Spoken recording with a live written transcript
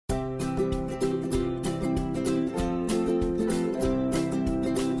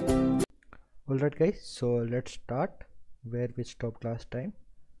Alright guys, so let's start where we stopped last time.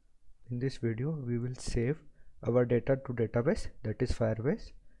 In this video we will save our data to database, that is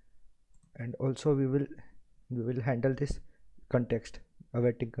Firebase, and also we will handle this context,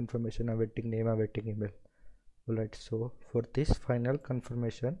 awaiting confirmation, awaiting name, awaiting email. Alright, so for this final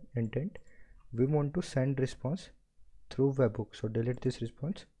confirmation intent we want to send response through webhook. So delete this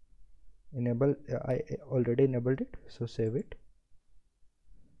response, enable, I already enabled it, so save it.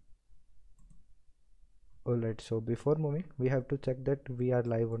 Alright, so before moving we have to check that we are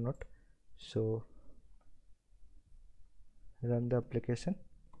live or not. So run the application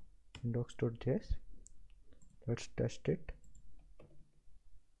index.js. Let's test it.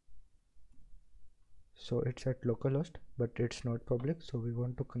 So it's at localhost but it's not public, so we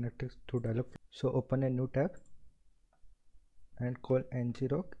want to connect it to Dialogflow. So open a new tab and call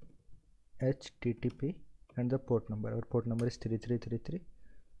ng-rock http and the port number. Our port number is 3333.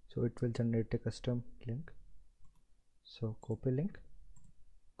 So it will generate a custom link. So copy link,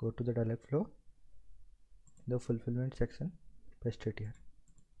 go to the Dialogflow, the fulfillment section, paste it here.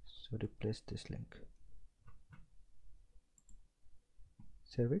 So replace this link,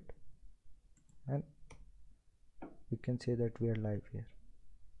 save it, and we can say that we are live here.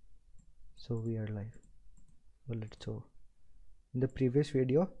 So we are live. Alright, so in the previous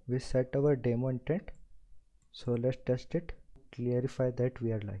video we set our demo intent, so let's test it, clarify that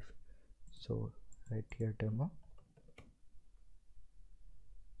we are live. So right here demo.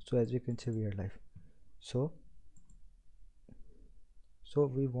 So as you can see we are live. So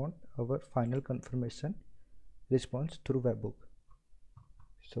we want our final confirmation response through webhook.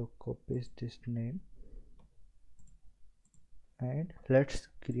 So copy this name and let's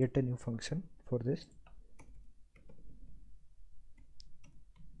create a new function for this.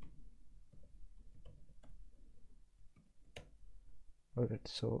 Alright,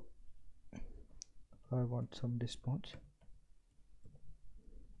 so I want some response.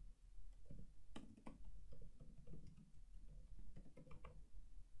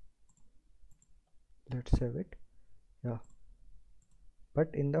 Let's save it. Yeah, but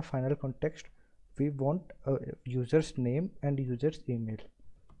in the final context we want a user's name and user's email.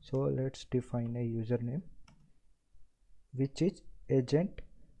 So let's define a username which is agent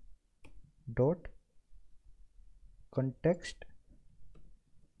dot context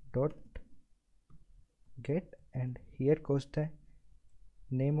dot get, and here goes the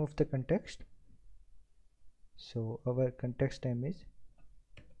name of the context. So our context name is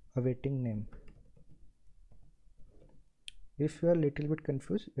awaiting name. If you are a little bit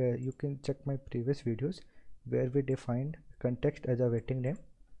confused, you can check my previous videos where we defined context as awaiting name.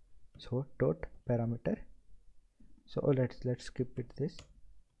 So dot parameter. So let's skip it this,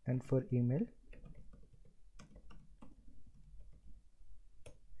 and for email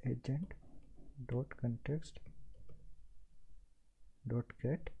agent dot context dot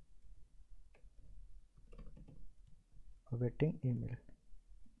get awaiting email.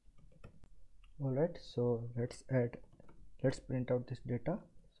 Alright, so let's print out this data.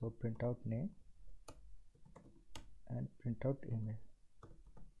 So print out name and print out email.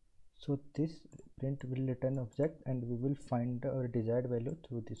 So this print will return object and we will find our desired value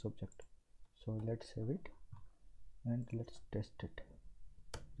through this object. So let's save it and let's test it.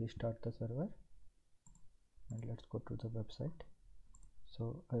 Restart the server and let's go to the website.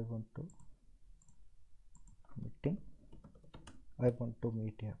 So I want to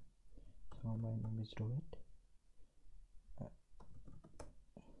meet here. So my name is Rohit.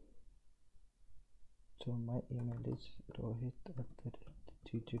 So my email is rohit@gg.com.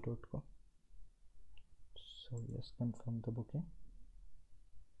 So yes, confirm the booking.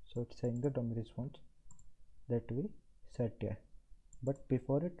 So it's saying the dummy response that we set here, but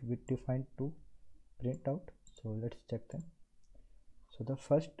before it we defined to print out. So let's check them. So the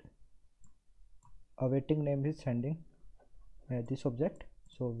first awaiting name is sending this object,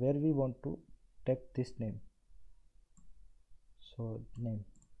 so where we want to take this name. So name,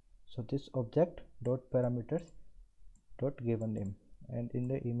 so this object dot parameters dot given name, and in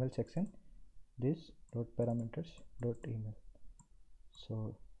the email section this dot parameters dot email.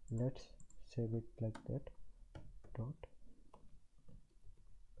 So let's save it like that, dot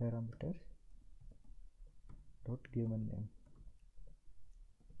parameters dot given name.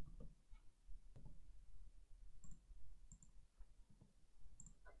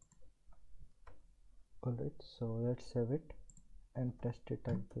 Alright, so let's save it and test it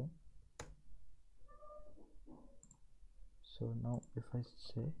again. So now if I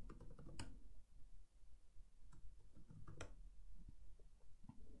say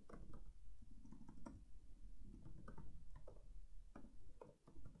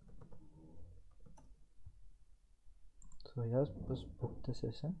So here just book the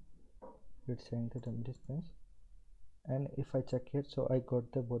session, it's saying the distance, and if I check here, so I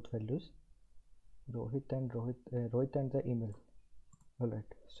got the both values, Rohit and the email.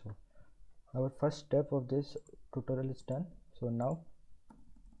 Alright, so our first step of this tutorial is done. So now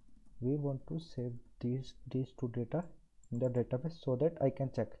we want to save these two data in the database so that I can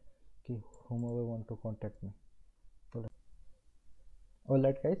check whomever want to contact me.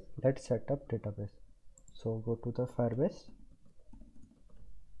 Alright guys, let's set up database. So go to the Firebase,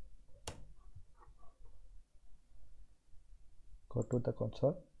 go to the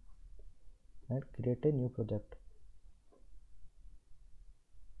console and create a new project.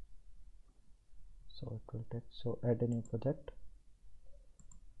 So it will take, so add a new project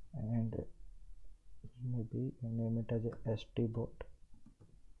and maybe name it as a htbot.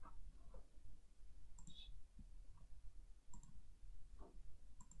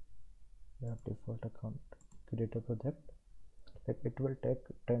 Your default account, create a project, like it will take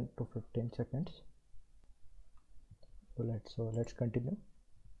 10 to 15 seconds. So let's continue.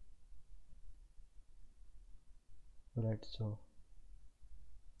 Alright, so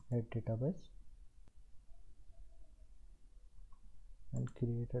add database and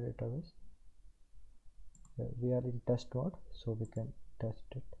create a database. We are in test mode, so we can test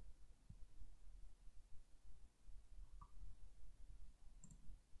it.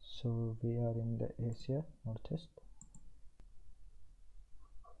 So we are in the Asia Northeast.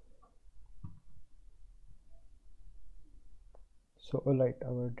 So alright,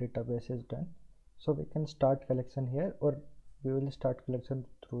 our database is done. So we can start collection here, or we will start collection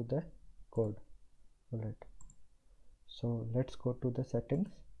through the code. Alright, so let's go to the settings,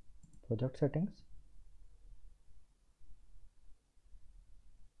 project settings,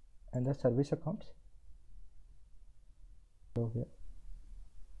 and the service accounts. So here,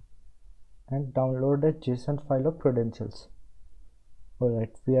 and download a JSON file of credentials.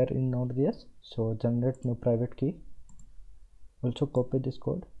 Alright, we are in Node.js, so generate new private key. Also copy this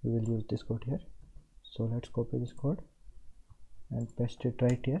code, we will use this code here. So let's copy this code and paste it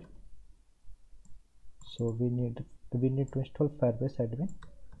right here. So we need to install firebase-admin.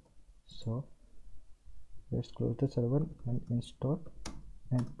 So let's close the server and install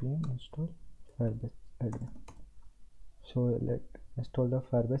npm install firebase-admin. So let's install the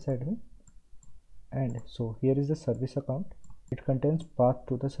firebase-admin. And so here is the service account. It contains path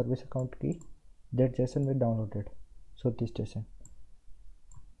to the service account key that JSON we downloaded. So this JSON.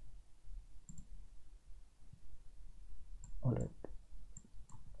 Alright,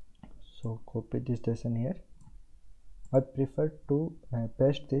 so copy this JSON here. I prefer to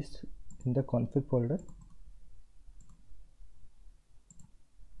paste this in the config folder.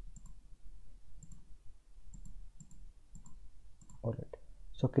 Alright,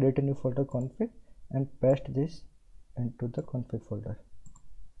 so create a new folder config and paste this into the config folder.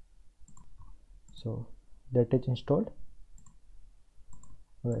 So that is installed.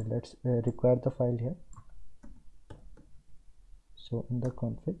 Alright, let's require the file here. So in the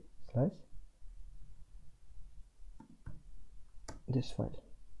config slash this file.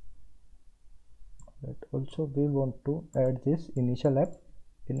 Right. Also we want to add this initial app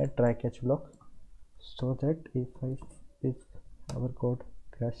in a try catch block, so that if our code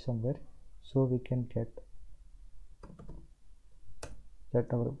crash somewhere, so we can get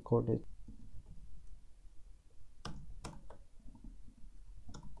that our code is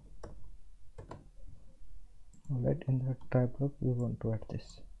alright. In the try block we want to add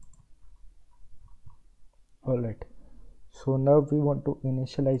this. Alright, so now we want to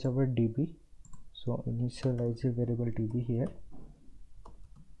initialize our DB. So initialize a variable DB here.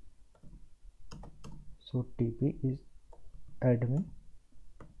 So DB is admin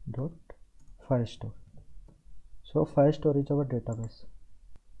dot firestore. So Firestore is our database.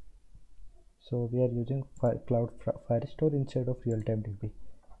 So we are using cloud Firestore instead of real-time DB.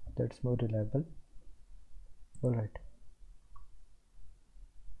 That's more reliable. Alright,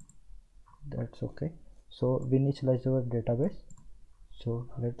 that's okay. So we initialize our database. So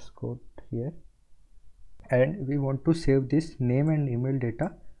let's go here, and we want to save this name and email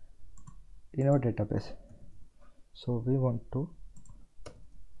data in our database. So we want to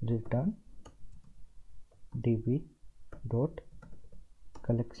return db dot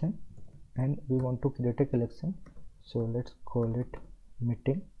collection, and we want to create a collection. So let's call it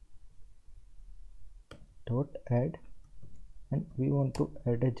meeting dot add, and we want to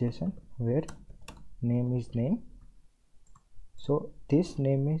add a JSON where name is name. So this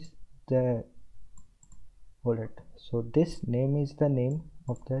name is the alright, so this name is the name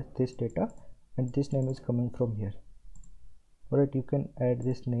of this data, and this name is coming from here. Alright, you can add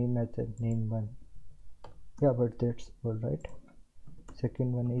this name as a name1. Yeah, but that's all right.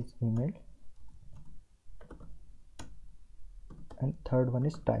 Second one is email, and third one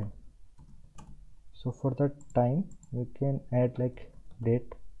is time. So for the time we can add like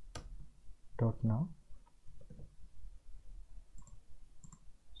date dot now.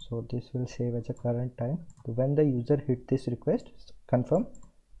 So this will save as a current time. So when the user hit this request, confirm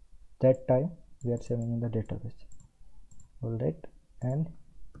that time we are saving in the database. All right, and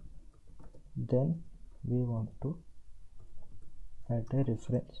then we want to add a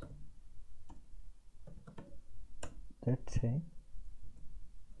reference that's saying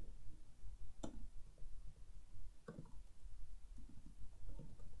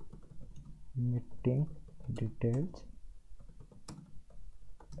meeting details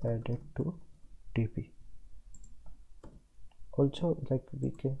added to TP. Also, like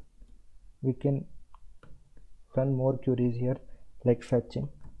we can run more queries here, like fetching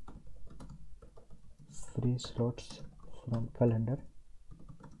free slots from calendar.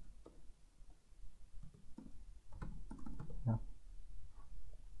 Yeah,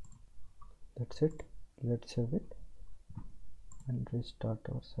 that's it. Let's save it and restart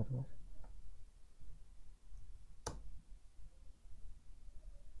our server.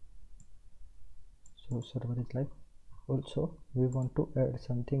 So server is live. Also we want to add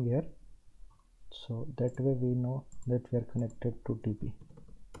something here, so that way we know that we are connected to TP.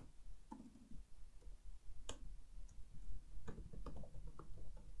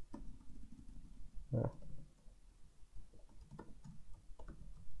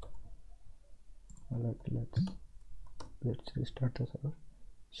 Let's restart the server.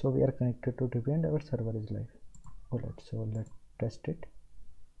 So we are connected to TP and our server is live. Alright, so let's test it.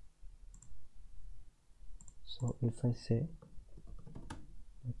 So if I say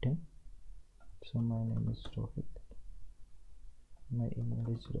meeting, so my name is Rohit, my email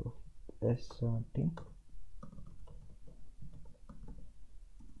is rohit_s17,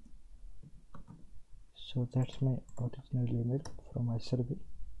 so that's my original email from my survey.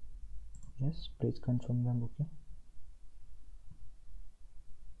 Yes, please confirm the booking,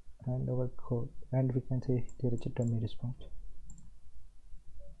 and our code, and we can say there is a dummy response.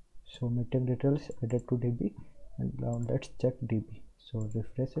 So meeting details added to DB, and now let's check DB. So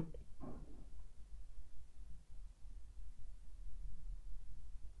refresh it.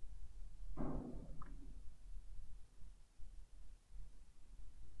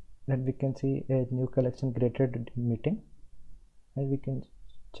 Then we can see a new collection created meeting, and we can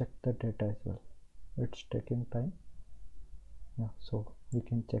check the data as well. It's taking time. Yeah, so we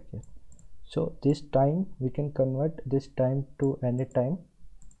can check it. So this time we can convert this time to any time.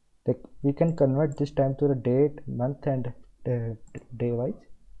 Like we can convert this time to the date, month, and day wise.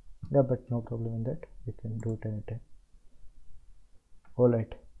 Yeah, but no problem in that. We can do it anytime.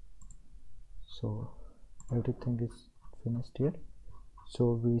 Alright. So everything is finished here.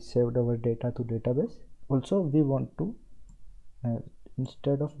 So we saved our data to database. Also we want to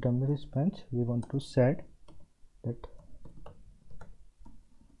instead of dummy response, we want to set that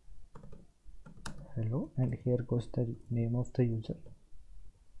hello, and here goes the name of the user.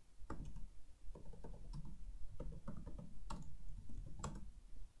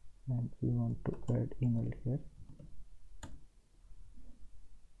 And we want to add email here.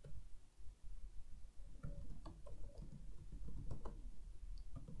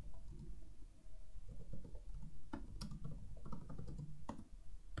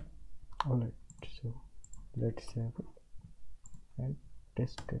 Alright, so let's save it and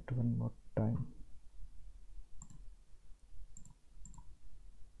test it one more time.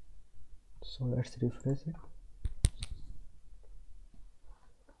 So let's refresh it.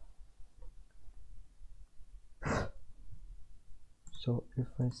 So if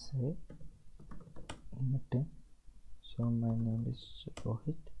I say meeting, so my name is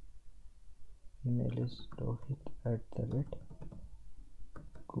Rohit, email is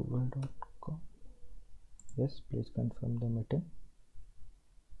rohit@google.com. yes, please confirm the meeting.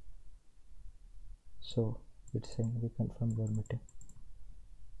 So it's saying we confirm your meeting.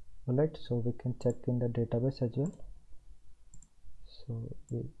 Alright, so we can check in the database as well. So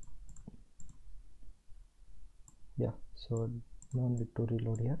so no need to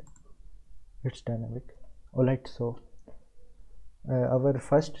reload here, it's dynamic. Alright, so our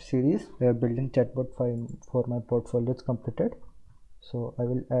first series building chatbot for my portfolio is completed. So I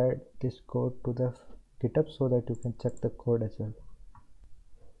will add this code to the GitHub so that you can check the code as well.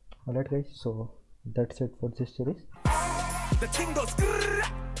 Alright guys, so that's it for this series. The thing goes